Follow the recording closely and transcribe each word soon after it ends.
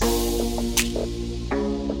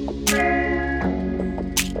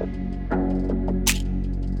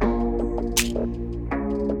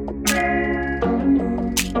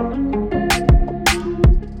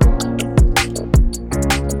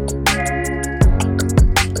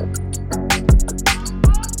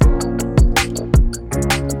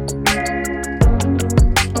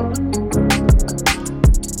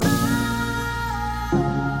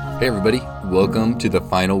Hey everybody, welcome to the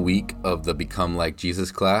final week of the Become Like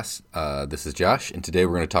Jesus class. This is Josh, and today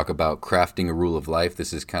we're going to talk about crafting a rule of life.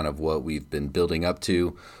 This is kind of what we've been building up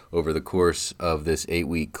to over the course of this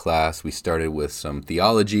 8-week class. We started with some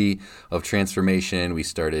theology of transformation. We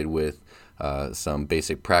started with some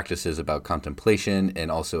basic practices about contemplation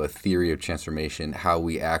and also a theory of transformation, how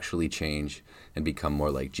we actually change and become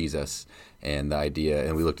more like Jesus. And the idea,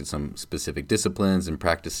 and we looked at some specific disciplines and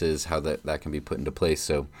practices, how that can be put into place.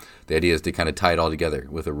 So the idea is to kind of tie it all together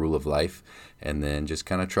with a rule of life and then just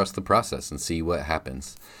kind of trust the process and see what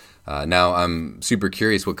happens. Now, I'm super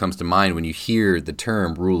curious what comes to mind when you hear the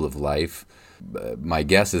term rule of life. My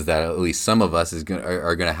guess is that at least some of us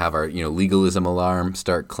are going to have our legalism alarm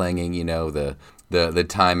start clanging. The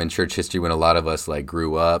time in church history when a lot of us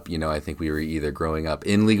grew up. I think we were either growing up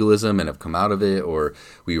in legalism and have come out of it, or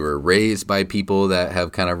we were raised by people that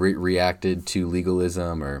have kind of reacted to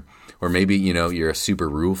legalism, or maybe you're a super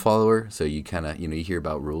rule follower, so you kind of you hear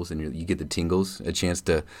about rules and you get the tingles, a chance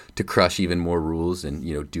to crush even more rules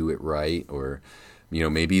and do it right, or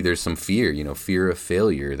maybe there's some fear, fear of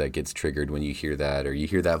failure that gets triggered when you hear that, or you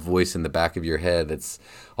hear that voice in the back of your head that's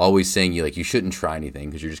always saying you shouldn't try anything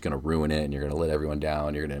because you're just going to ruin it and you're going to let everyone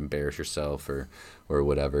down, you're going to embarrass yourself or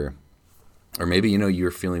whatever. Or maybe,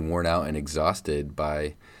 you're feeling worn out and exhausted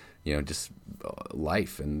by, just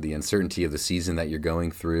life and the uncertainty of the season that you're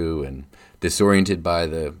going through, and disoriented by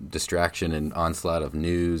the distraction and onslaught of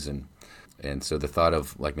news. And so the thought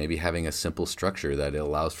of maybe having a simple structure that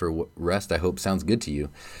allows for rest, I hope sounds good to you.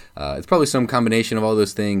 It's probably some combination of all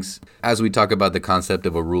those things. As we talk about the concept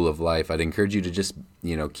of a rule of life, I'd encourage you to just,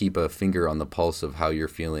 keep a finger on the pulse of how you're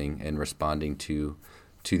feeling and responding to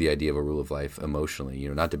the idea of a rule of life emotionally.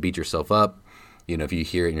 Not to beat yourself up. If you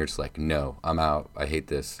hear it and you're just like, no, I'm out, I hate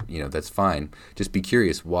this, that's fine. Just be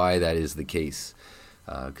curious why that is the case.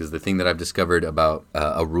 Because the thing that I've discovered about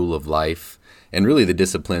a rule of life, and really the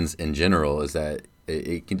disciplines in general, is that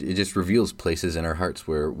it just reveals places in our hearts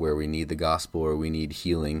where we need the gospel, or we need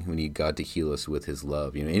healing. We need God to heal us with his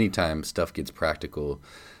love. Anytime stuff gets practical,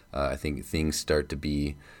 I think things start to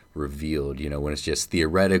be revealed. When it's just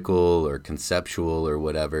theoretical or conceptual or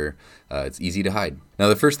whatever, it's easy to hide. Now,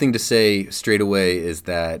 the first thing to say straight away is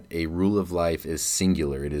that a rule of life is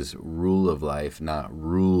singular. It is rule of life, not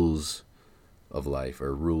rules of life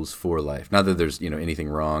or rules for life. Not that there's anything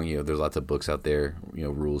wrong. There's lots of books out there,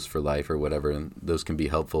 rules for life or whatever, and those can be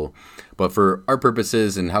helpful. But for our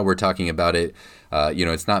purposes and how we're talking about it,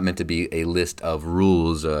 it's not meant to be a list of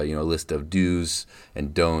rules, a list of do's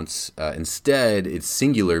and don'ts. Instead, it's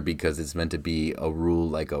singular because it's meant to be a rule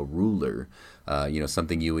like a ruler,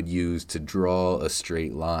 something you would use to draw a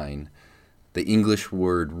straight line. The English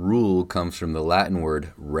word rule comes from the Latin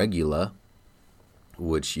word regula,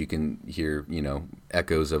 which you can hear,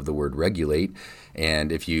 echoes of the word regulate.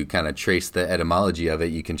 And if you kind of trace the etymology of it,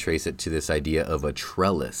 you can trace it to this idea of a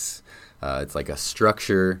trellis. It's like a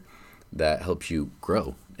structure that helps you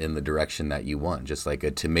grow in the direction that you want. Just like a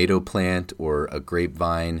tomato plant or a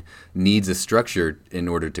grapevine needs a structure in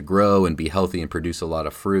order to grow and be healthy and produce a lot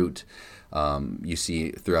of fruit. You see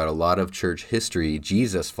throughout a lot of church history,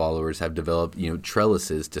 Jesus followers have developed,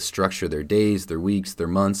 trellises to structure their days, their weeks, their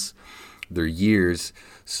months, their years,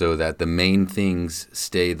 so that the main things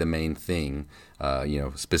stay the main thing.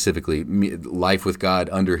 Specifically, life with God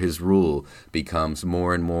under his rule becomes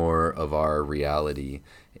more and more of our reality.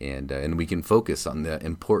 And we can focus on the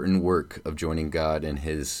important work of joining God in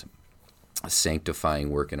his sanctifying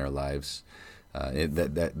work in our lives.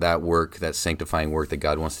 That work, that sanctifying work that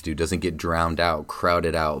God wants to do, doesn't get drowned out,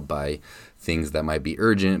 crowded out by things that might be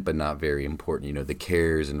urgent but not very important. The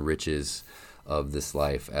cares and riches of this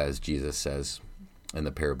life, as Jesus says in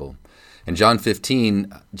the parable. In John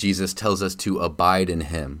 15, Jesus tells us to abide in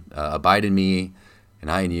him. Abide in me, and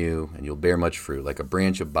I in you, and you'll bear much fruit, like a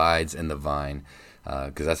branch abides in the vine.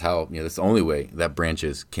 Because that's how, that's the only way that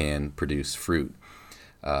branches can produce fruit.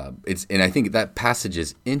 And I think that passage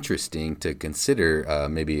is interesting to consider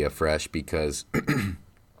maybe afresh, because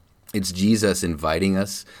it's Jesus inviting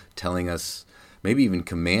us, telling us, maybe even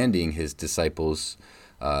commanding his disciples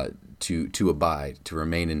to abide, to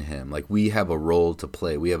remain in him. We have a role to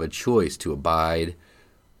play. We have a choice to abide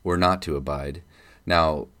or not to abide.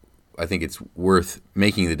 Now, I think it's worth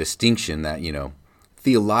making the distinction that,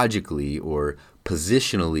 theologically or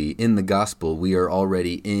positionally in the gospel, we are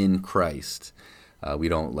already in Christ. We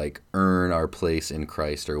don't earn our place in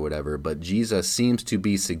Christ or whatever, but Jesus seems to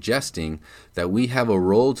be suggesting that we have a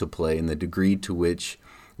role to play in the degree to which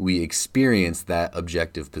we experience that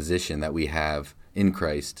objective position that we have in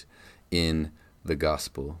Christ in the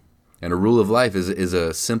gospel. And a rule of life is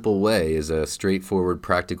a simple way, is a straightforward,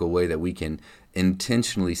 practical way that we can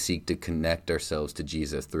intentionally seek to connect ourselves to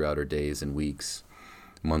Jesus throughout our days and weeks,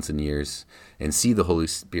 months and years, and see the Holy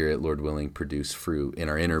Spirit, Lord willing, produce fruit in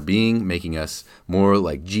our inner being, making us more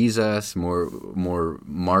like Jesus, more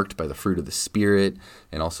marked by the fruit of the Spirit,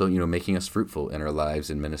 and also, making us fruitful in our lives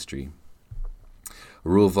and ministry. A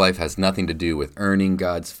rule of life has nothing to do with earning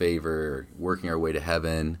God's favor, working our way to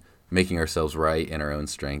heaven, making ourselves right in our own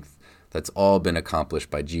strength. That's all been accomplished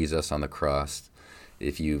by Jesus on the cross.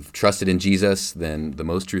 If you've trusted in Jesus, then the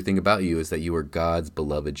most true thing about you is that you are God's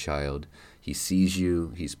beloved child. He sees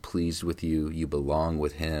you, he's pleased with you, you belong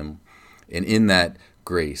with him. And in that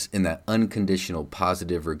grace, in that unconditional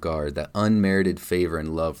positive regard, that unmerited favor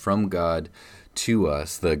and love from God to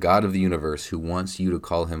us, the God of the universe who wants you to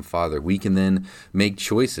call him Father, we can then make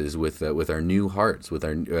choices with our new hearts, with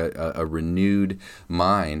a renewed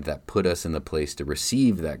mind that put us in the place to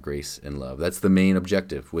receive that grace and love. That's the main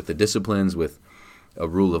objective with the disciplines, with a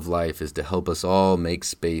rule of life, is to help us all make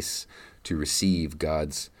space to receive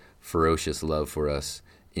God's ferocious love for us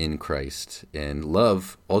in Christ. And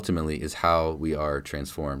love ultimately is how we are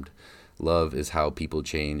transformed. Love is how people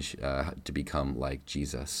change to become like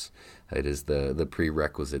Jesus. It is the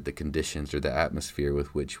prerequisite, the conditions, or the atmosphere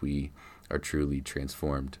with which we are truly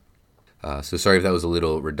transformed. So sorry if that was a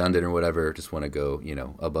little redundant or whatever. Just want to go,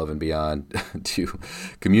 above and beyond to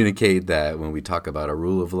communicate that when we talk about a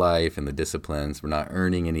rule of life and the disciplines, we're not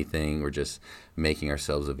earning anything. We're just making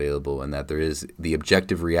ourselves available, and that there is the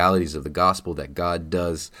objective realities of the gospel that God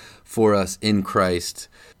does for us in Christ.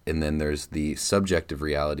 And then there's the subjective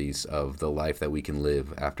realities of the life that we can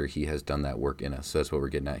live after he has done that work in us. So that's what we're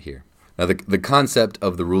getting at here. Now, the concept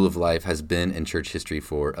of the rule of life has been in church history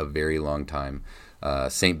for a very long time.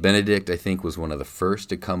 Saint Benedict, I think, was one of the first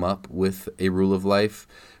to come up with a rule of life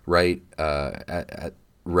right at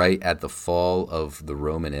the fall of the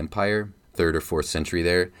Roman Empire, 3rd or 4th century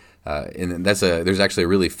there. And there's actually a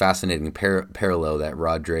really fascinating parallel that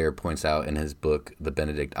Rod Dreher points out in his book, The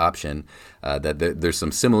Benedict Option, that there's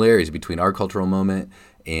some similarities between our cultural moment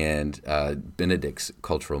and Benedict's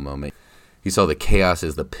cultural moment. He saw the chaos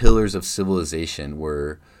as the pillars of civilization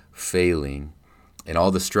were failing, and all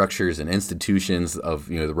the structures and institutions of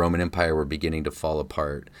the Roman Empire were beginning to fall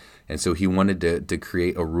apart. And so he wanted to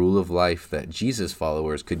create a rule of life that Jesus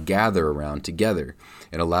followers could gather around together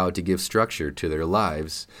and allow it to give structure to their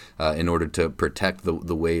lives in order to protect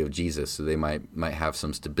the way of Jesus, so they might have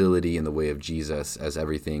some stability in the way of Jesus as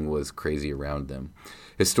everything was crazy around them.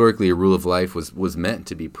 Historically, a rule of life was meant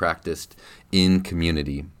to be practiced in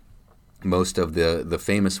community. Most of the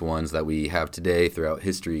famous ones that we have today throughout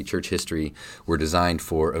history, church history, were designed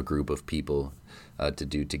for a group of people to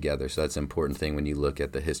do together. So that's an important thing when you look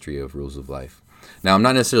at the history of rules of life. Now, I'm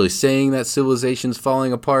not necessarily saying that civilization's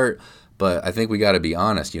falling apart, but I think we got to be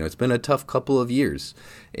honest. It's been a tough couple of years.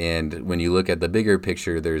 And when you look at the bigger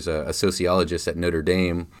picture, there's a sociologist at Notre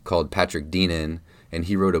Dame called Patrick Deneen, and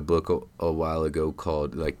he wrote a book a while ago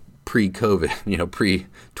called pre-COVID,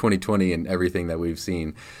 pre-2020 and everything that we've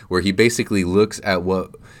seen, where he basically looks at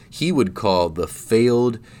what he would call the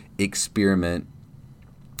failed experiment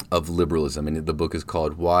of liberalism. And the book is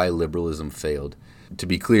called Why Liberalism Failed. To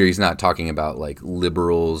be clear, he's not talking about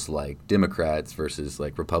liberals like Democrats versus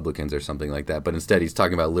Republicans or something like that, but instead he's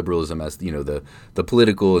talking about liberalism as the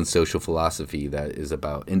political and social philosophy that is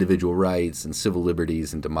about individual rights and civil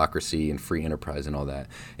liberties and democracy and free enterprise and all that.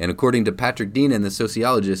 And according to Patrick Deneen, the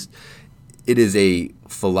sociologist, it is a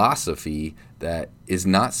philosophy that is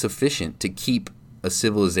not sufficient to keep a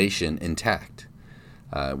civilization intact.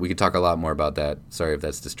 We could talk a lot more about that. Sorry if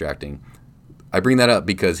that's distracting. I bring that up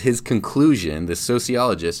because his conclusion, the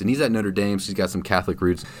sociologist, and he's at Notre Dame, so he's got some Catholic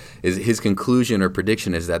roots, is his conclusion or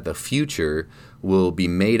prediction is that the future will be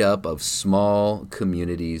made up of small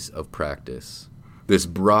communities of practice. This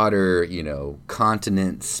broader,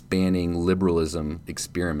 continent-spanning liberalism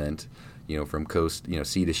experiment, from coast,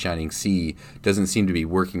 sea to shining sea, doesn't seem to be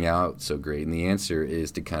working out so great. And the answer is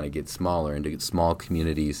to kind of get smaller and to get small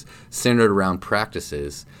communities centered around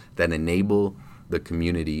practices that enable the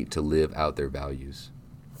community to live out their values.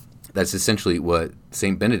 That's essentially what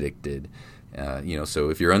St. Benedict did. So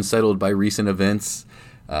if you're unsettled by recent events,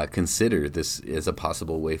 consider this as a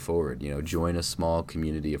possible way forward. Join a small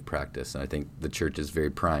community of practice. And I think the church is very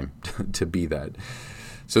prime to be that.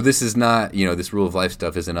 So this is not, this rule of life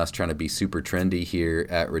stuff isn't us trying to be super trendy here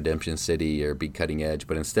at Redemption City or be cutting edge,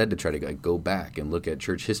 but instead to try to go back and look at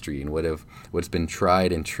church history and what's been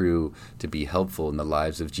tried and true to be helpful in the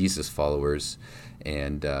lives of Jesus followers.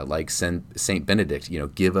 And like St. Benedict,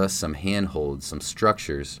 give us some handholds, some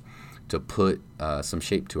structures to put some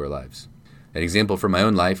shape to our lives. An example from my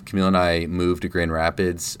own life, Camille and I moved to Grand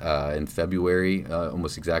Rapids in February,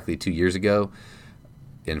 almost exactly 2 years ago.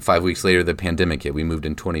 And 5 weeks later, the pandemic hit. We moved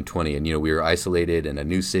in 2020, and we were isolated in a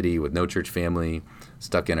new city with no church family,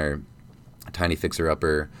 stuck in our tiny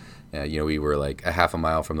fixer-upper. We were like a half a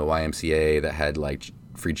mile from the YMCA that had like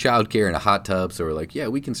free childcare and a hot tub. So we're like, yeah,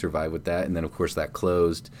 we can survive with that. And then, of course, that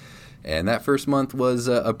closed. And that first month was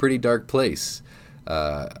a pretty dark place.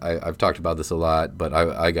 I've talked about this a lot, but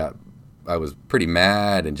I was pretty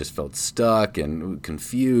mad and just felt stuck and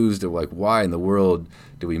confused of like, why in the world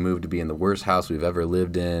do we move to be in the worst house we've ever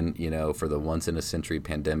lived in, for the once in a century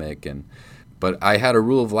pandemic. But I had a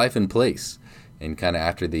rule of life in place. And kind of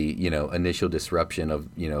after the, initial disruption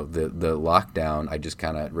of, the lockdown, I just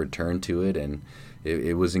kind of returned to it. And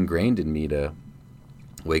it was ingrained in me to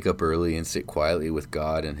wake up early and sit quietly with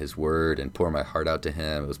God and his word and pour my heart out to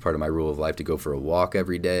him. It was part of my rule of life to go for a walk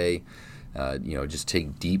every day, just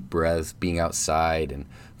take deep breaths, being outside and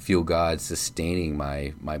feel God sustaining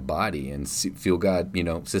my body and feel God,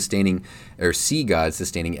 sustaining or see God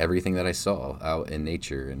sustaining everything that I saw out in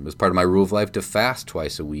nature. And it was part of my rule of life to fast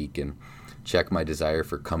twice a week and check my desire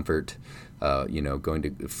for comfort, going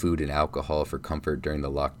to food and alcohol for comfort during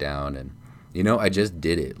the lockdown. And, I just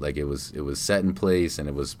did it. Like it was set in place and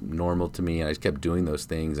it was normal to me. And I just kept doing those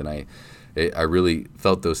things. And I really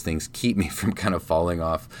felt those things keep me from kind of falling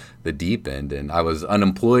off the deep end. And I was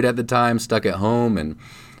unemployed at the time, stuck at home. And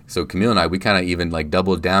so Camille and I, we kind of even like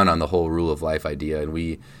doubled down on the whole rule of life idea. And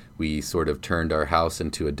we sort of turned our house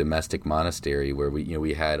into a domestic monastery where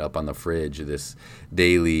we had up on the fridge this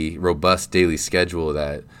robust daily schedule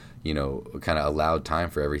that, kind of allowed time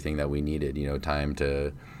for everything that we needed, time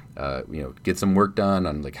to, get some work done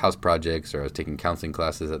on like house projects, or I was taking counseling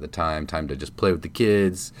classes at the time to just play with the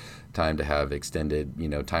kids, time to have extended,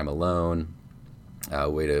 time alone,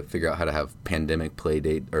 way to figure out how to have pandemic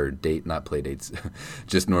not play dates,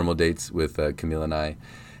 just normal dates with Camille and I.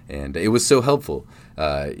 And it was so helpful.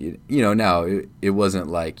 Now it wasn't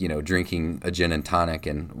like, drinking a gin and tonic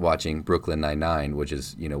and watching Brooklyn Nine-Nine, which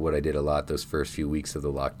is, what I did a lot those first few weeks of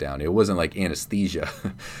the lockdown. It wasn't like anesthesia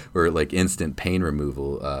or like instant pain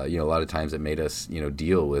removal. A lot of times it made us,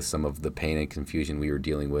 deal with some of the pain and confusion we were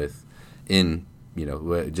dealing with in,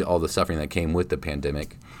 all the suffering that came with the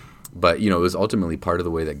pandemic. But, it was ultimately part of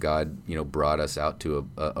the way that God, brought us out to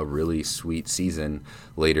a really sweet season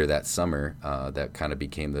later that summer that kind of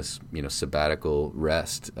became this, sabbatical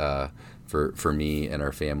rest for me and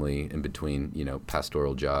our family in between,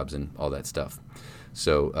 pastoral jobs and all that stuff.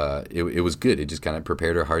 So it was good. It just kind of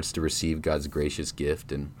prepared our hearts to receive God's gracious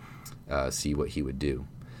gift and see what he would do.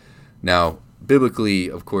 Now, biblically,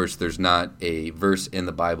 of course, there's not a verse in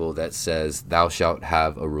the Bible that says, thou shalt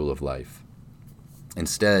have a rule of life.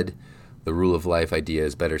 Instead, the rule of life idea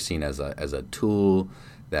is better seen as a tool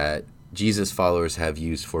that Jesus followers have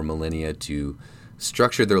used for millennia to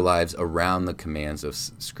structure their lives around the commands of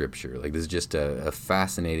Scripture. Like, this is just a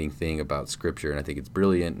fascinating thing about Scripture, and I think it's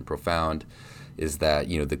brilliant and profound, is that,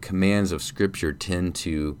 the commands of Scripture tend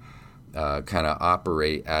to kind of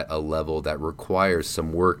operate at a level that requires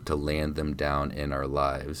some work to land them down in our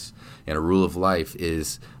lives. And a rule of life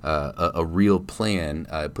is a real plan.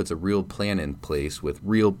 It puts a real plan in place with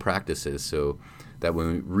real practices, so that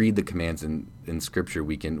when we read the commands in Scripture,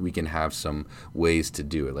 we can have some ways to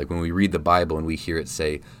do it. Like when we read the Bible and we hear it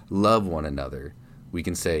say, love one another, we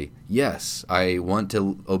can say, yes, I want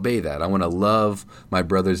to obey that. I want to love my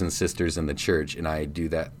brothers and sisters in the church, and I do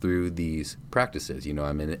that through these practices.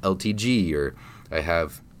 I'm in LTG, or I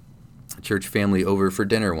have a church family over for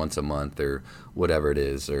dinner once a month, or whatever it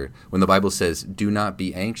is. Or when the Bible says, do not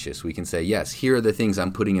be anxious, we can say, yes, here are the things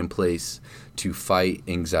I'm putting in place to fight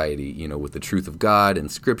anxiety, with the truth of God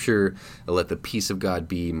and Scripture. Let the peace of God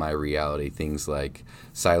be my reality. Things like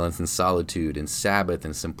silence and solitude and Sabbath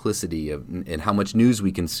and simplicity and how much news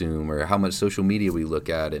we consume, or how much social media we look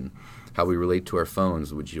at, and how we relate to our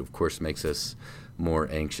phones, which of course makes us more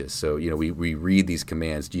anxious. So, we read these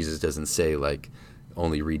commands. Jesus doesn't say like,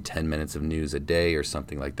 only read 10 minutes of news a day or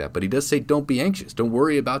something like that. But he does say, don't be anxious. Don't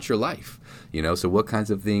worry about your life. So what kinds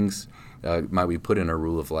of things might we put in our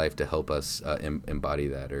rule of life to help us embody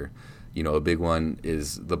that? Or, a big one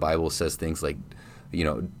is the Bible says things like,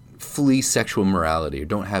 flee sexual morality, or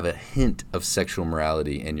don't have a hint of sexual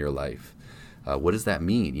morality in your life. What does that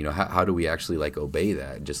mean? How do we actually like obey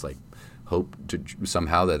that? Just like hope to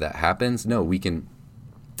somehow that happens? No, we can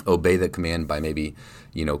obey the command by maybe,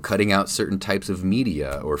 cutting out certain types of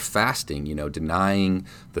media, or fasting, denying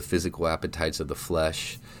the physical appetites of the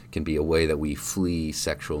flesh can be a way that we flee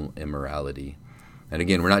sexual immorality. And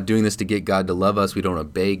again, we're not doing this to get God to love us. We don't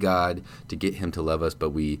obey God to get him to love us,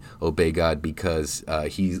 but we obey God because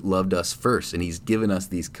he loved us first, and he's given us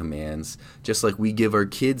these commands, just like we give our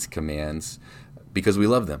kids commands because we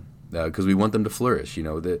love them, because we want them to flourish.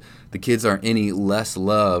 The kids aren't any less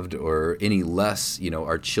loved or any less,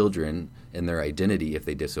 our children in their identity if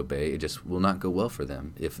they disobey. It just will not go well for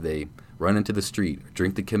them if they run into the street or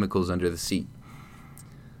drink the chemicals under the seat.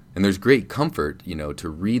 And there's great comfort, to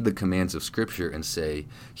read the commands of Scripture and say,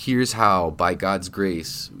 here's how, by God's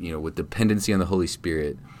grace, with dependency on the Holy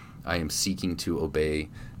Spirit, I am seeking to obey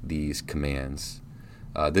these commands.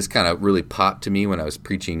 This kind of really popped to me when I was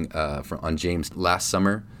preaching on James last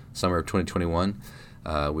summer of 2021.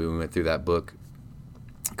 We went through that book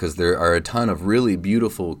because there are a ton of really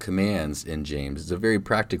beautiful commands in James. It's a very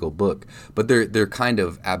practical book, but they're kind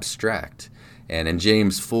of abstract. And in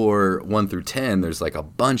James 4, 1 through 10, there's like a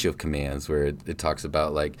bunch of commands where it talks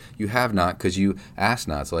about like, you have not because you ask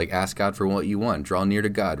not. So like, ask God for what you want. Draw near to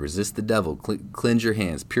God. Resist the devil. Cleanse your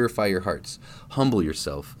hands. Purify your hearts. Humble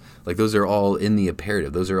yourself. Like those are all in the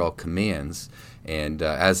imperative. Those are all commands. And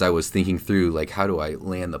as I was thinking through, like, how do I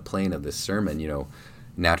land the plane of this sermon,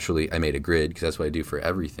 naturally I made a grid because that's what I do for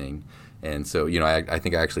everything. And so, I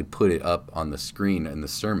think I actually put it up on the screen in the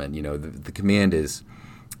sermon. The command is,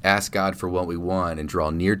 ask God for what we want and draw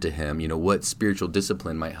near to him. What spiritual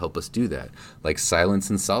discipline might help us do that? Like silence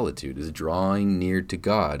and solitude is drawing near to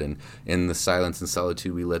God. And in the silence and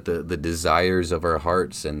solitude, we let the desires of our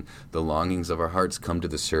hearts and the longings of our hearts come to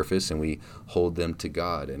the surface, and we hold them to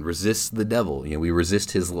God and resist the devil. We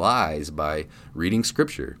resist his lies by reading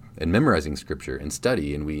Scripture and memorizing Scripture and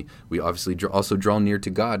study. And we obviously also draw near to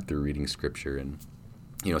God through reading Scripture. And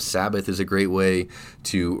Sabbath is a great way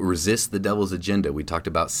to resist the devil's agenda. We talked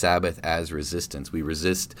about Sabbath as resistance. We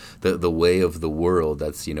resist the way of the world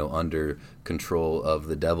that's, under control of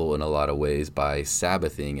the devil in a lot of ways by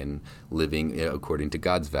Sabbathing and living according to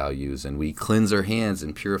God's values. And we cleanse our hands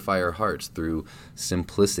and purify our hearts through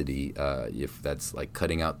simplicity, if that's like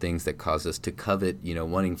cutting out things that cause us to covet,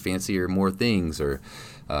 wanting fancier, more things, or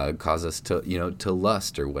cause us to, to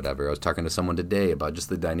lust or whatever. I was talking to someone today about just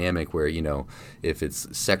the dynamic where, if it's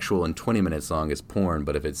sexual and 20 minutes long, it's porn,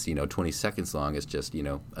 but if it's, 20 seconds long, it's just,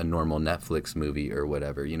 a normal Netflix movie or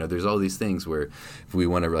whatever. There's all these things where if we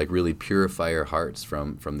want to like really purify our hearts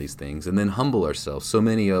from these things and then humble ourselves. So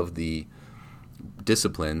many of the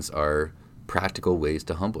disciplines are practical ways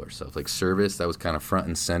to humble ourselves. Like service, that was kind of front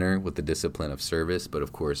and center with the discipline of service. But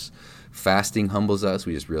of course, fasting humbles us.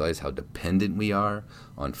 We just realize how dependent we are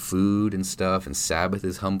on food and stuff. And Sabbath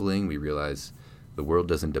is humbling. We realize the world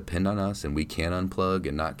doesn't depend on us, and we can unplug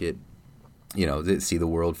and not get, see the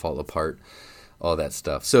world fall apart, all that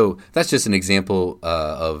stuff. So that's just an example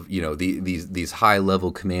of, these high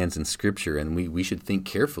level commands in Scripture. And we should think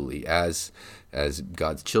carefully as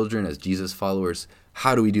God's children, as Jesus followers.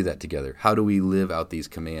 How do we do that together? How do we live out these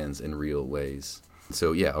commands in real ways?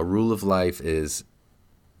 So a rule of life is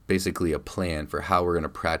basically a plan for how we're going to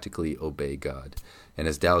practically obey God. And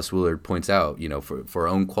as Dallas Willard points out, for our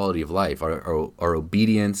own quality of life, our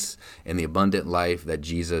obedience and the abundant life that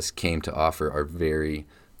Jesus came to offer are very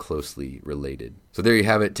closely related. So there you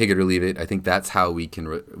have it. Take it or leave it. I think that's how we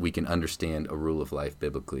can understand a rule of life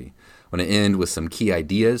biblically. I want to end with some key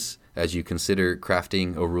ideas as you consider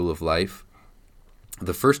crafting a rule of life.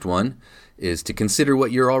 The first one is to consider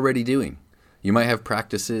what you're already doing. You might have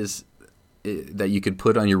practices that you could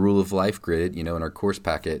put on your rule of life grid, in our course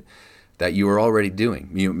packet, that you are already doing.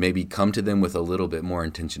 You maybe come to them with a little bit more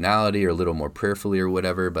intentionality or a little more prayerfully or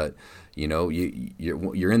whatever, but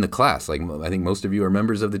you're in the class. Like I think most of you are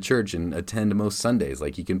members of the church and attend most Sundays.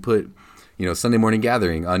 Like you can put Sunday morning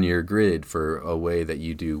gathering on your grid for a way that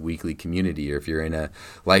you do weekly community, or if you're in a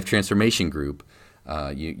life transformation group,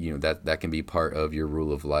 that can be part of your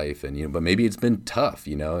rule of life. And but maybe it's been tough,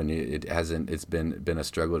 and it's been a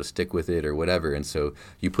struggle to stick with it or whatever. And so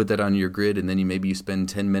you put that on your grid, and then maybe you spend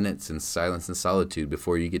 10 minutes in silence and solitude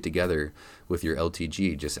before you get together with your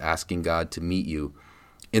LTG, just asking God to meet you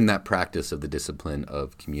in that practice of the discipline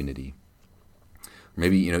of community.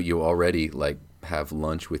 Maybe you already have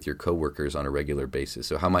lunch with your coworkers on a regular basis.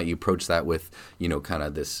 So how might you approach that with, kind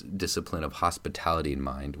of this discipline of hospitality in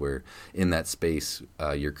mind, where in that space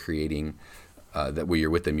you're creating, that where you're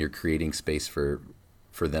with them, you're creating space for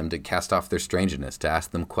them to cast off their strangeness, to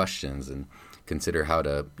ask them questions and consider how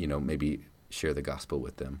to, maybe share the gospel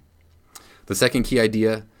with them. The second key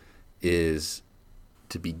idea is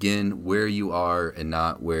to begin where you are and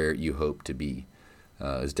not where you hope to be.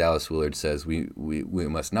 As Dallas Willard says, we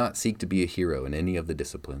must not seek to be a hero in any of the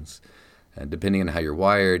disciplines. And depending on how you're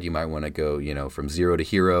wired, you might want to go, from zero to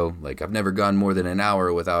hero. Like, I've never gone more than an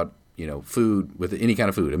hour without food with any kind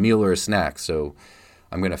of food, a meal or a snack. So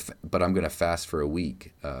I'm gonna fast for a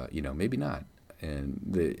week. Maybe not. And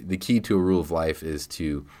the key to a rule of life is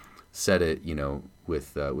to set it,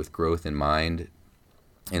 with growth in mind,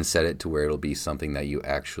 and set it to where it'll be something that you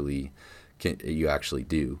actually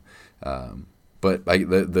do. But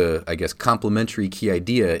I guess complementary key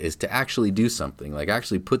idea is to actually do something, like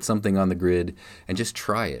actually put something on the grid and just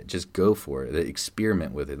try it, just go for it,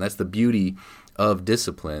 experiment with it. And that's the beauty of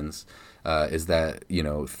disciplines, is that,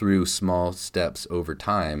 through small steps over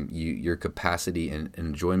time, your capacity and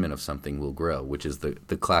enjoyment of something will grow, which is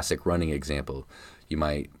the classic running example. You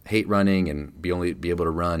might hate running and only be able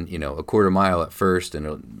to run, a quarter mile at first,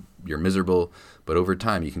 and you're miserable. But over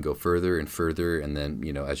time, you can go further and further, and then,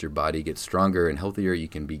 as your body gets stronger and healthier, you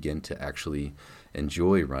can begin to actually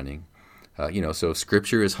enjoy running. So if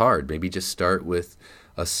scripture is hard, maybe just start with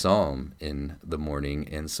a psalm in the morning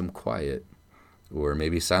and some quiet. Or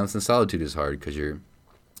maybe silence and solitude is hard because you're,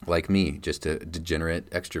 like me, just a degenerate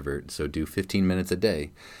extrovert. So do 15 minutes a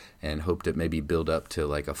day and hope to maybe build up to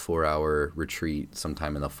like a 4-hour retreat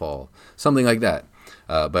sometime in the fall, something like that.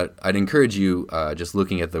 But I'd encourage you, just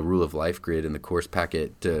looking at the Rule of Life grid in the course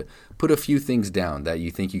packet, to put a few things down that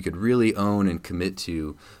you think you could really own and commit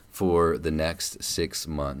to for the next 6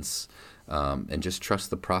 months, and just trust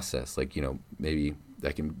the process. Like, maybe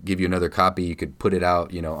I can give you another copy. You could put it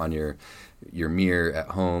out, on your mirror at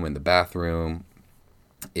home in the bathroom,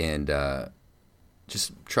 and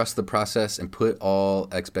just trust the process and put all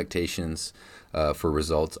expectations for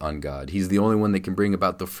results on God. He's the only one that can bring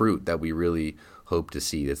about the fruit that we really hope to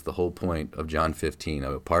see. That's the whole point of John 15.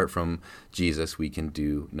 Apart from Jesus, we can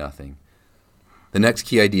do nothing. The next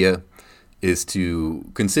key idea is to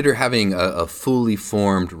consider having a fully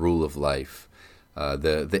formed rule of life.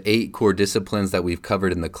 The 8 core disciplines that we've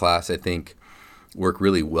covered in the class, I think, work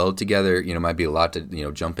really well together. Might be a lot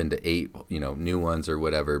to, jump into 8, new ones or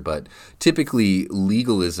whatever. But typically,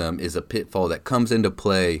 legalism is a pitfall that comes into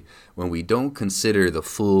play when we don't consider the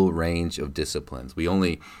full range of disciplines. We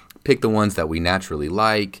only pick the ones that we naturally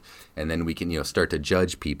like, and then we can, start to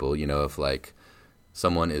judge people. If like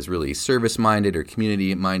someone is really service-minded or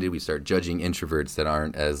community-minded, we start judging introverts that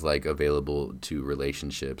aren't as like available to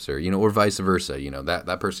relationships, or or vice versa.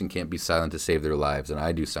 That person can't be silent to save their lives, and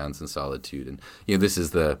I do silence and solitude. And this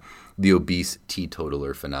is the obese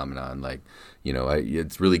teetotaler phenomenon. Like,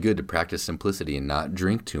 it's really good to practice simplicity and not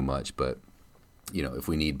drink too much, but if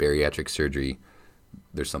we need bariatric surgery,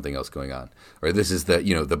 there's something else going on. Or this is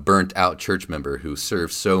the burnt out church member who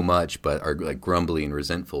serves so much but are like grumbly and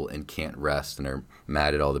resentful and can't rest and are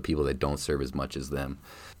mad at all the people that don't serve as much as them.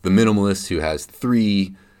 The minimalist who has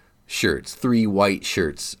 3 white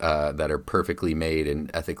shirts that are perfectly made and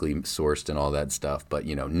ethically sourced and all that stuff, but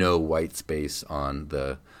no white space on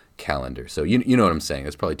the calendar. So you know what I'm saying.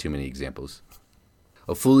 There's probably too many examples.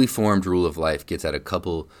 A fully formed rule of life gets at a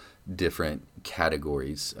couple different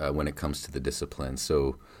categories when it comes to the disciplines.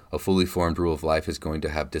 So a fully formed rule of life is going to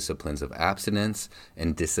have disciplines of abstinence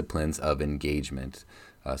and disciplines of engagement.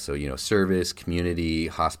 So service, community,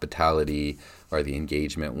 hospitality are the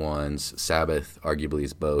engagement ones. Sabbath arguably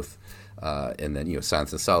is both. And then,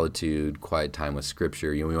 silence and solitude, quiet time with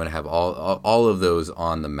scripture. We want to have all of those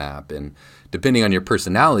on the map. And depending on your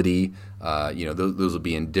personality, those will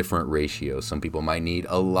be in different ratios. Some people might need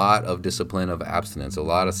a lot of discipline of abstinence, a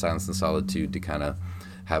lot of silence and solitude to kind of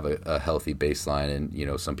have a healthy baseline.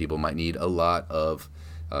 And, some people might need a lot of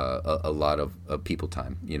people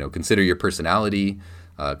time. Consider your personality,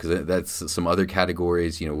 because that's some other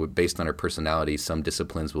categories. Based on our personality, some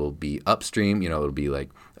disciplines will be upstream. It'll be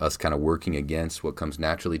like us kind of working against what comes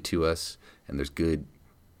naturally to us, and there's good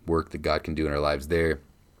work that God can do in our lives there.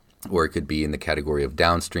 Or it could be in the category of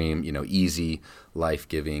downstream, easy,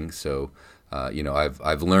 life-giving. So,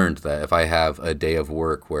 I've learned that if I have a day of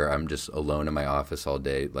work where I'm just alone in my office all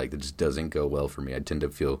day, like it just doesn't go well for me. I tend to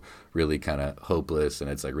feel really kind of hopeless,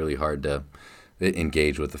 and it's like really hard to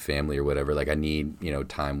engage with the family or whatever. Like I need,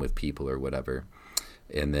 time with people or whatever.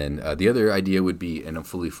 And then the other idea would be, and a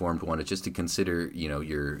fully formed one, is just to consider,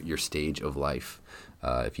 your stage of life.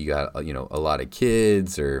 If you got, a lot of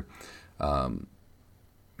kids, or,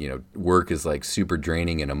 work is like super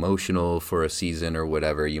draining and emotional for a season or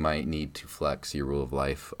whatever, you might need to flex your rule of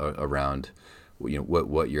life around,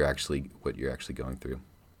 what you're actually going through.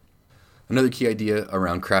 Another key idea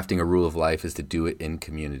around crafting a rule of life is to do it in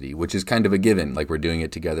community, which is kind of a given, like we're doing it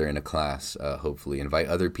together in a class, hopefully. Invite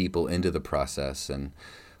other people into the process, and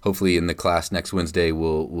hopefully in the class next Wednesday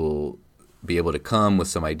we'll be able to come with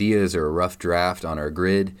some ideas or a rough draft on our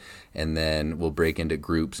grid, and then we'll break into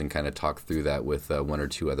groups and kind of talk through that with one or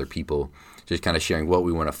two other people, just kind of sharing what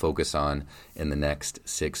we want to focus on in the next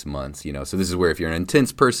 6 months. So this is where if you're an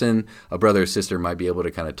intense person, a brother or sister might be able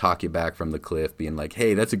to kind of talk you back from the cliff, being like,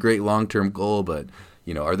 hey, that's a great long-term goal, but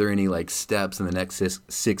are there any like steps in the next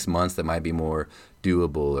 6 months that might be more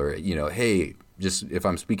doable? Or, hey, just if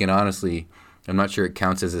I'm speaking honestly, I'm not sure it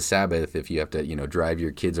counts as a Sabbath if you have to, drive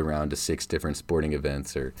your kids around to 6 different sporting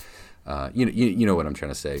events, or, you know what I'm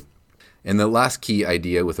trying to say. And the last key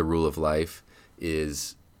idea with a rule of life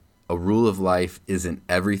is a rule of life isn't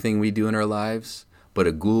everything we do in our lives, but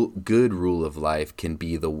a good rule of life can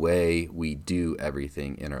be the way we do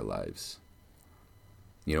everything in our lives.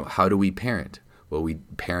 How do we parent? Well, we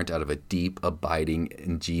parent out of a deep abiding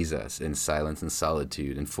in Jesus, in silence and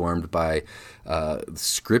solitude, informed by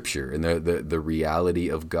Scripture and the reality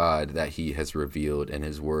of God that He has revealed in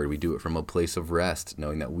His Word. We do it from a place of rest,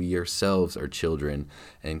 knowing that we ourselves are children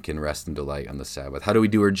and can rest and delight on the Sabbath. How do we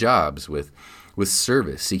do our jobs? With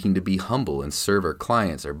service, seeking to be humble and serve our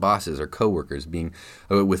clients, our bosses, our coworkers, being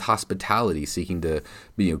with hospitality, seeking to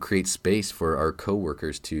create space for our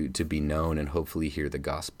coworkers to be known and hopefully hear the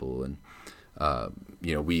gospel. And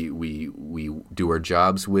we do our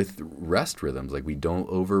jobs with rest rhythms, like we don't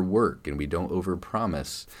overwork and we don't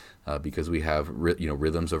overpromise, because we have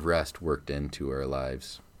rhythms of rest worked into our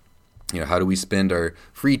lives. How do we spend our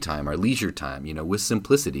free time, our leisure time, with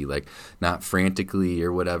simplicity, like not frantically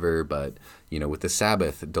or whatever, but, with the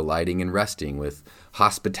Sabbath, delighting and resting, with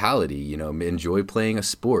hospitality, enjoy playing a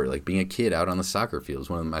sport, like being a kid out on the soccer field is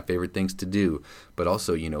one of my favorite things to do, but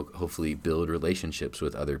also, hopefully build relationships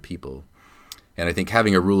with other people. And I think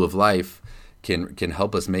having a rule of life can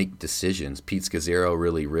help us make decisions. Pete Scazzero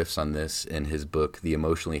really riffs on this in his book, The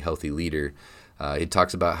Emotionally Healthy Leader. He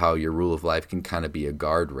talks about how your rule of life can kind of be a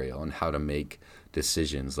guardrail on how to make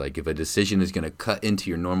decisions. Like if a decision is going to cut into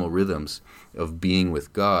your normal rhythms of being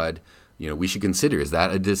with God, we should consider, is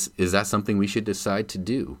that something we should decide to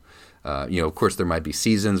do? Of course, there might be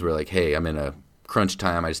seasons where like, hey, I'm in a crunch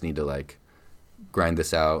time. I just need to like grind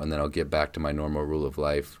this out and then I'll get back to my normal rule of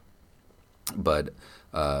life. But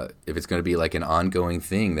if it's going to be like an ongoing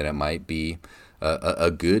thing, then it might be a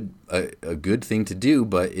good thing to do,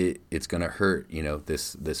 but it's going to hurt,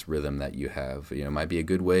 this rhythm that you have. It might be a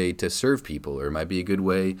good way to serve people, or it might be a good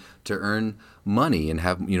way to earn money and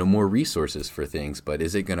have, more resources for things. But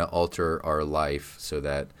is it going to alter our life so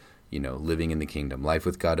that, living in the kingdom, life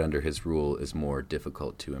with God under His rule, is more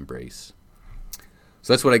difficult to embrace?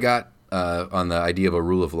 So that's what I got on the idea of a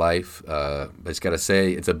rule of life. I just got to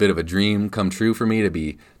say, it's a bit of a dream come true for me to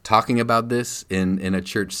be talking about this in a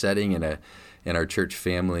church setting, in our church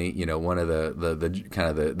family. One of the kind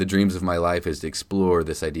of the dreams of my life is to explore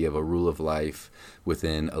this idea of a rule of life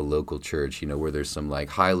within a local church, where there's some like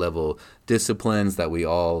high level disciplines that we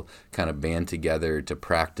all kind of band together to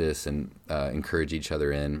practice and encourage each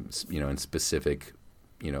other in specific,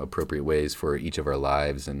 appropriate ways for each of our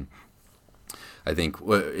lives. And I think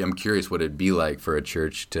I'm curious what it'd be like for a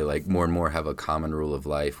church to like more and more have a common rule of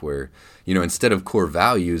life where, instead of core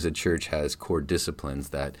values, a church has core disciplines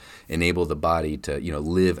that enable the body to,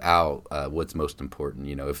 live out what's most important.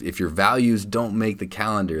 If your values don't make the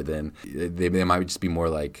calendar, then they might just be more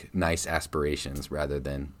like nice aspirations rather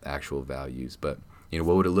than actual values. But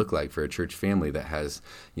what would it look like for a church family that has,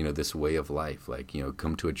 this way of life? Like,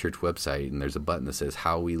 come to a church website and there's a button that says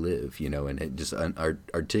how we live, and it just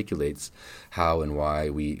articulates how and why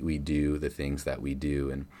we do the things that we do.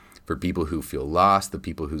 And for people who feel lost, the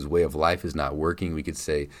people whose way of life is not working, we could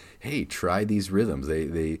say, hey, try these rhythms.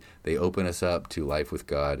 They open us up to life with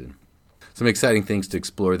God. And some exciting things to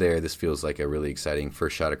explore there. This feels like a really exciting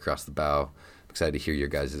first shot across the bow. Excited to hear your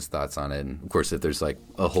guys' thoughts on it. And of course, if there's like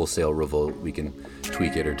a wholesale revolt, we can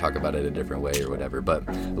tweak it or talk about it a different way or whatever. But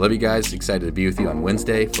I love you guys. Excited to be with you on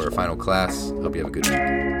Wednesday for our final class. Hope you have a good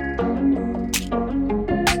week.